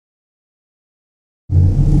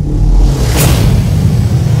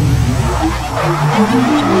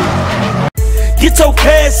Get your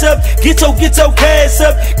cash up, get your cash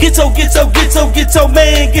up, get your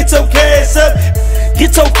man, get your cash up.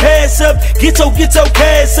 Get your cash up, get your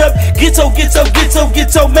cash up,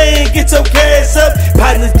 get your man, get your cash up.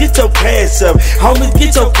 Partners, get your cash up, homies,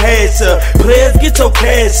 get your cash up, players, get your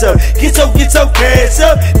cash up, get your cash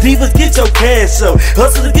up, divas, get your cash up,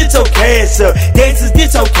 hustlers, get your cash up, gangsters,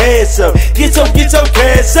 get your cash up, get your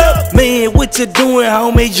cash up. Man, what you doing,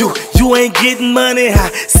 homie? You ain't getting money,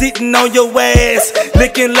 sitting on your ass,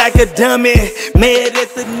 looking like a dummy, mad at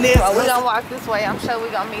the nest. Well, we gonna walk this way. I'm sure we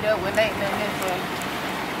gonna meet up with Nathan this way.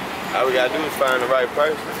 All we gotta do is find the right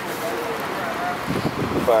person.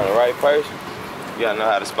 Find the right person. You gotta know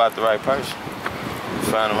how to spot the right person.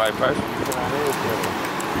 Find the right person.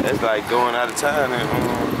 That's like going out of town and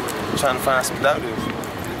trying to find some dollars.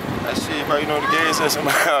 That shit, bro, you know the game says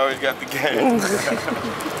somebody always got the game.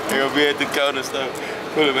 They gonna be at the corner stuff.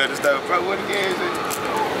 Pull up at the stuff. Bro, what the game is?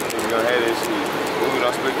 We gonna have that shit. We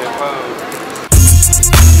gonna split that pose.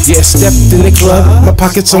 Yeah, stepped in the club, my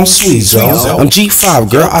pockets on squeeze, yo. I'm G5,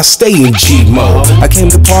 girl, I stay in G mode. I came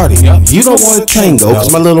to party, you don't want to tango, cause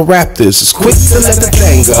my little Raptors is quick to let the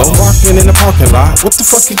thing go. Walking in the parking lot, what the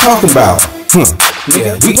fuck you talking about?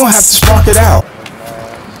 Yeah, we gonna have to spark it out.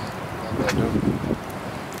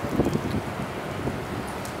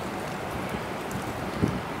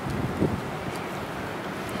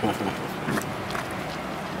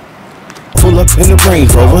 Pull up in the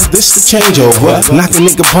Range Rover, this the changeover. Knock a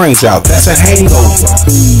nigga brains out, that's a hangover.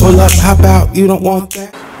 Pull up, hop out, you don't want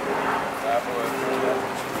that?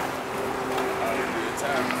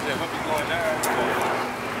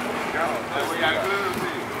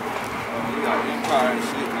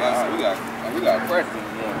 We got questions.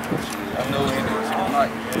 I know he did something like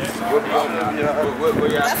that's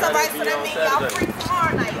alright, so that means y'all free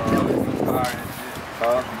tomorrow night.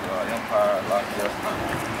 Empire, like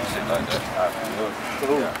shit like that.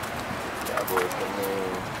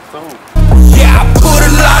 Yeah, I put a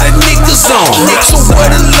lot of niggas on. So where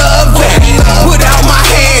the love at? Put out my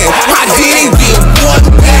hand, I didn't get one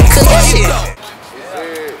back.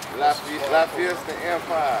 La Fiesta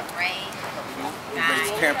Empire.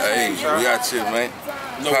 Hey, we out here, man.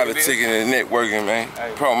 Politicking and networking, man.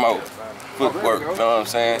 Promote. Footwork, you know what I'm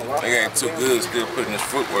saying? They ain't too good, still putting this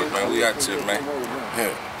footwork, man. We out here, man.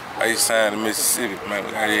 Yeah. I used to sign to Mississippi, man.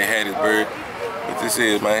 We out here in Hattiesburg. What this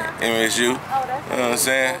is, man, MSU. You know what I'm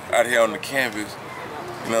saying? Out here on the campus.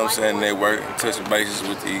 You know what I'm saying? Network, touching bases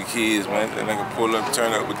with the kids, man. And they can pull up,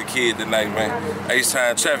 turn up with the kids tonight, man. I used to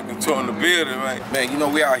sign trafficking tour in the building, man. Man, you know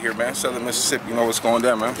we out here, man. Southern Mississippi, you know what's going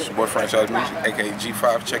down, man. It's your boy Franchise Music, aka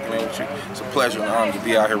G5, checking in with you. It's a pleasure and an honor to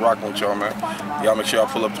be out here rocking with y'all, man. Y'all make sure y'all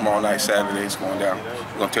pull up tomorrow night, Saturday. It's going down.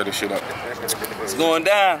 We're gonna tear this shit up. It's going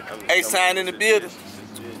down. A-Sign in the building.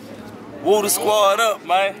 Woo the squad up,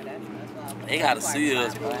 man. They gotta see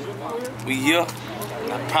us, man. We here.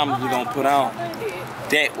 I promise we gonna put on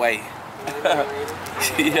that way.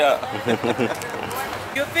 Yeah.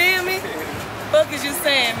 You feel me? Fuck is you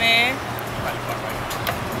saying, man?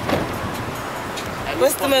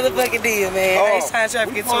 What's the motherfucking deal, man? A-Sign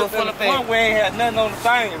trafficking tour full of fans. We ain't had nothing on the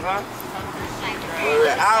thing, huh?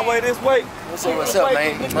 Our way this way. What's up,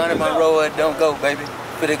 man? Money Monroe, don't go, baby.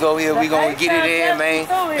 Better go here, we gonna get it in, man.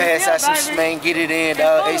 Pass out some, man, get it in,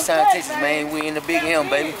 dog. A-Sign Texas, man. We in the big M,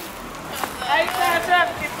 baby. A-Sign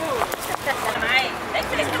trafficking tour. They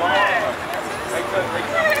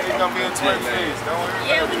gonna be in Turk Days, don't worry.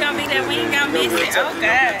 Yeah, we gonna be there. We ain't gonna miss it. Oh,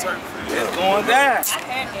 God. It's going down.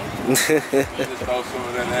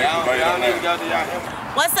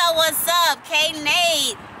 What's up?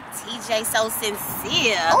 K-Nate. TJ so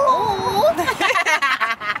sincere. Ooh.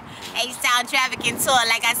 A-Sign trafficking tour.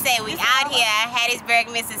 Like I said, we out here at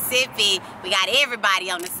Hattiesburg, Mississippi. We got everybody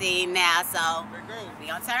on the scene now, so we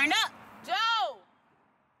gonna turn up. Joe!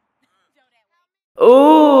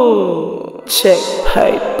 Ooh, check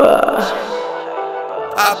paper.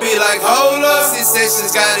 I be like, hold up,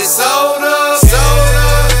 C-Section's got it sold up.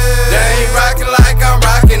 They ain't rockin' like I'm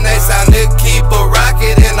rockin'. They sound nigga keep a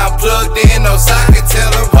rocket and I'm plugged in, no socket. Tell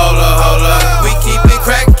them, hold up. We keep it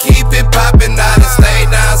crackin', keep it poppin'. I done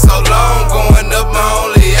stayed down so long, going up my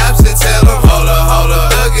only option. Tell them, hold up.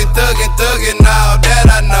 Thuggin', all that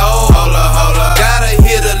I know. Hold up. Gotta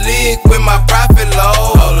hit a lick with my profit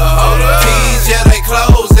low. Hold up. Keys, yeah, they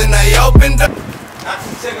closed and they opened up.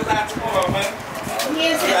 Check us out tomorrow, man.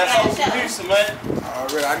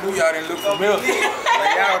 Already, I knew y'all didn't look familiar.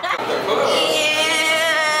 Like y'all.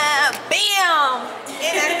 Yeah, bam.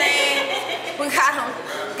 In that thing, we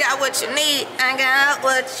got what you need. I got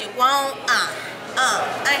what you want.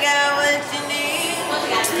 I got what you need.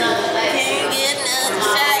 Can't get another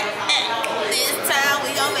shot. This time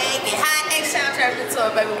we gon' make it hot. A-Sign tour,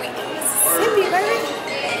 baby. We in Mississippi, baby.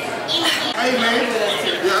 Hey, man.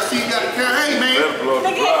 Yeah, I see you got a car. Hey, man.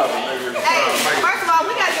 Hey, first of all,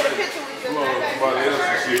 we gotta get a picture with you.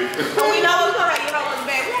 So we know what's going on. You know what's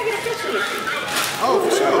bad. We gotta get a picture with you. Oh,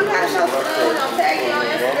 for sure. We gotta show some love. I'm tagging you on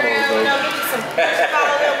Instagram. You know, get you some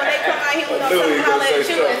follow them when they come out here. We gonna holler at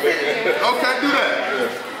you and sit there. Okay, do that.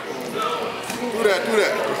 Do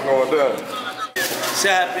that. What's going down?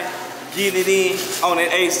 Shopping, getting it in on that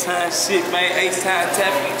H-Time shit, man. H-Time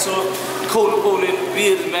Trafficking tour. Cool in the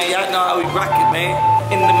building, man. Y'all know how we rock it, man.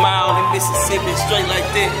 In the mile in Mississippi, straight like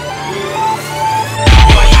that.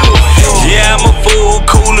 Yeah, I'm a fool,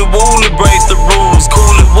 cool and woolly, breaks the rules.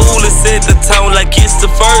 Cool and woolly, set the tone like it's the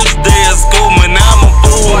first day of school, man. I'm a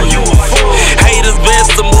fool. Haters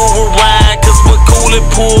best to move around, cause when cool and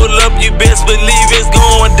pull up, you best believe it's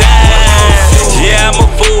going down. Yeah, I'm a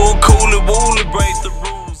fool, cool and woolly, breaks the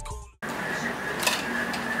rules.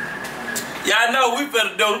 Y'all know we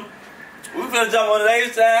finna do. We finna jump on the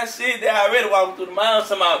H-Time shit. They already walking through the miles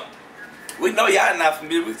somehow. We know y'all not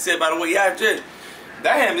familiar. We can say by the way y'all dress.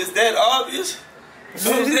 Damn, is that obvious?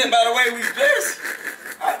 So is that by the way we dress?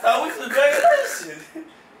 I thought we was regulation. You know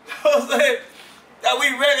what I'm saying? That we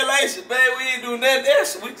regulation, man. We ain't do nothing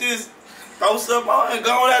else. We just throw something on and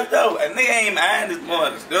go on out the door. And nigga ain't mind this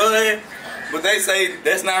morning. You know what I'm saying? But they say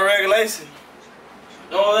that's not regulation.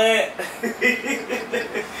 You know what I'm saying?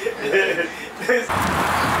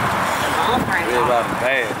 Everybody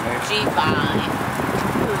bad, man. G5.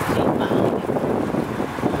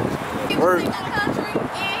 Word.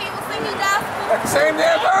 Same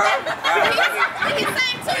damn time. He can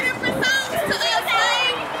sing 2 different songs to us,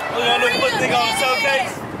 man. We gonna put nigga on the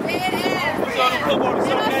showcase. We gonna put on the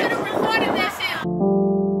showcase.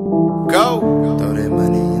 Go. Throw that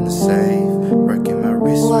money in the safe. Working my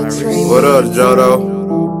wrist, What up, Jodo?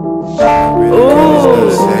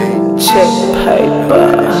 Ooh, check paper.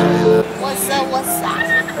 What's up?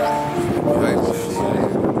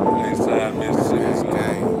 Inside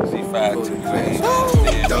Mississippi, G5 to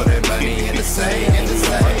throw that money in the safe.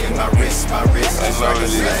 My wrist, as long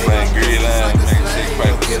as you playing GRIDIRON, make shit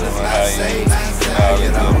quite good on how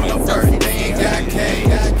you birthday got cake.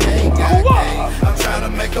 I'm trying to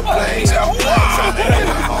make a play. Trying to have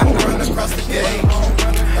my home run across the gate.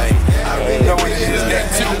 Hey, I really know what it is, that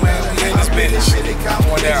too, man. We in this bitch.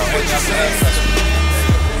 One down.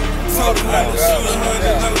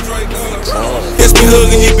 Catch me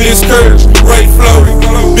hugging your bitch skirt, right flow.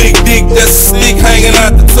 Big dick, that's a stick hanging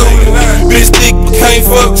out the toe. Bitch dick, but can't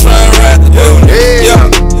fuck, trying to ride the dough. Yeah,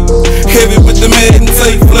 heavy with the med and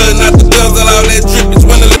tape, flooding out the guzzle, all that drip is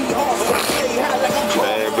when the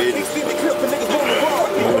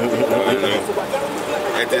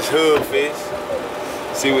At this hood fest,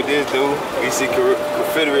 see what this do. We see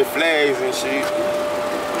Confederate flags and shit.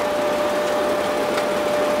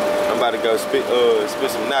 I'm about to go spit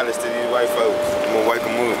some knowledge to these white folks. I'm gonna wake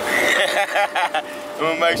them up.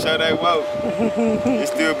 I'm gonna make sure they woke. It's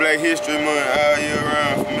still Black History Month all year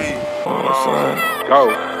round for me. Go.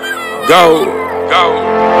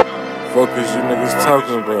 Focus you niggas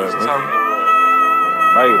talking about, man.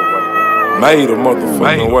 Made a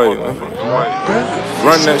motherfucking way, man.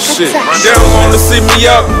 Run that shit. They don't wanna see me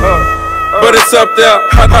up, but it's up there.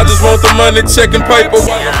 I just want the money, checking paper.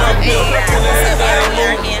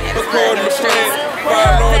 Recording the plan,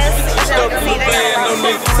 5 lords, get your stuff in the van. No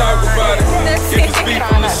need to talk about it. If it's beef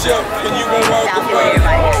from the shelf, then you gon' walk about it.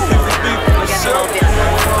 If it's beef from the shelf, then you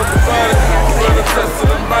gon' walk about it. Run a test to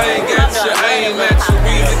the brain, got your aim at you.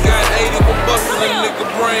 We got 80 for busting a nigga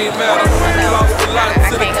brain matter. Lost a lot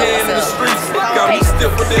to the can in the streets. Got me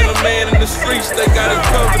stiffer than a man in the streets. They got it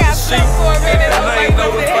covered the sheep. And I ain't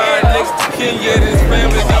notified next to Ken yet. His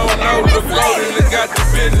family don't know the road and they got the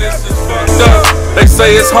business. It's fucked up. They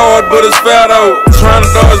say it's hard, but it's fair though. Trying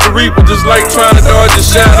to dodge the reaper just like trying to dodge a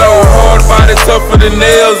shadow. Hard body tougher than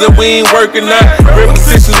nails and we ain't working out.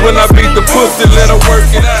 Repetitions when I beat the pussy, let her work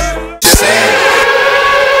it out.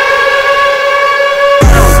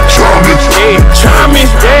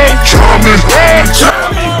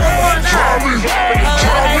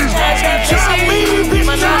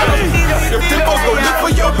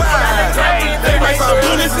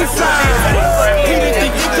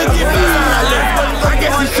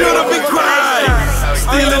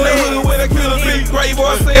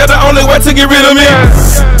 Yeah, the only way to get rid of me.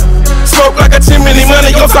 Smoke like a chimney,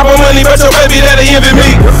 money, gon' stop on money, but your baby daddy envy me.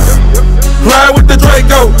 Ride with the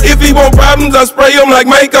Draco. If he want problems, I spray him like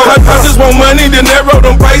Mako. I just want money, then that road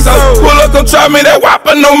them pesos. Pull up, come try me, that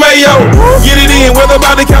whopper, no mayo. Get it in, whether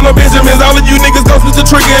by the count of Benjamins. All of you niggas go switch the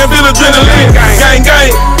trigger and feel adrenaline. Gang,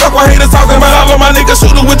 gang. Fuck what haters talking about. All of my niggas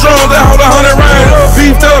shooters with drums that hold 100 rounds.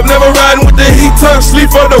 Beefed up, never riding with the heat tuck. Sleep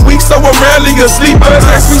for the week, so I'm rarely asleep.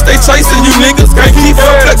 Tax me, stay chasing you niggas, can't keep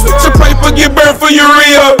up. Flex with your paper, get burned for your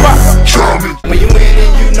real. When you win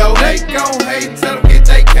and you know they gon' hate, tell them get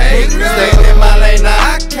they cake. Staying in my lane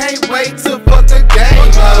now, I can't wait to fuck the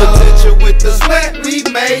game. Potential with the sweat we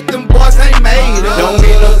made, them boys ain't made up. Don't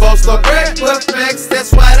mean to boast or brag, but flex,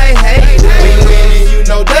 that's why they hate. When you win and you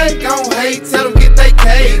know they gon' hate, tell them get they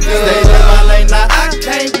cake. Staying in my lane now, I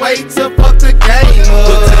can't wait to fuck the game.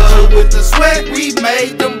 Potential with the sweat we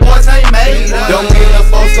made, them boys ain't made up. Don't mean to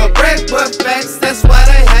boast or brag, but flex, that's why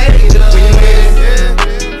they hate. When you win,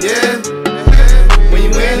 yeah. When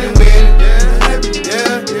you win and win, yeah. When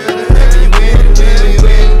you win and win, when you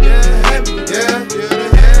win, yeah.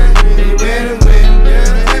 When you win and win, yeah.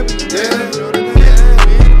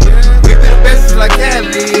 We been the best like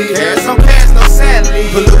Cali. Cash on cash, no sadly.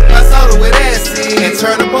 Pollute my soda with acid and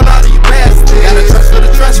turn up on all of you bastards. Gotta trust for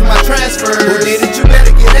the trust for my transfer. Who did it? You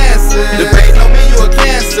better get answered. Debate on me, you a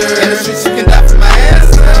cancer. In the streets, you can die for my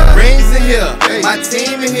answer. Rings in here, my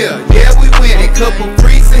team in here. Yeah, we win. A couple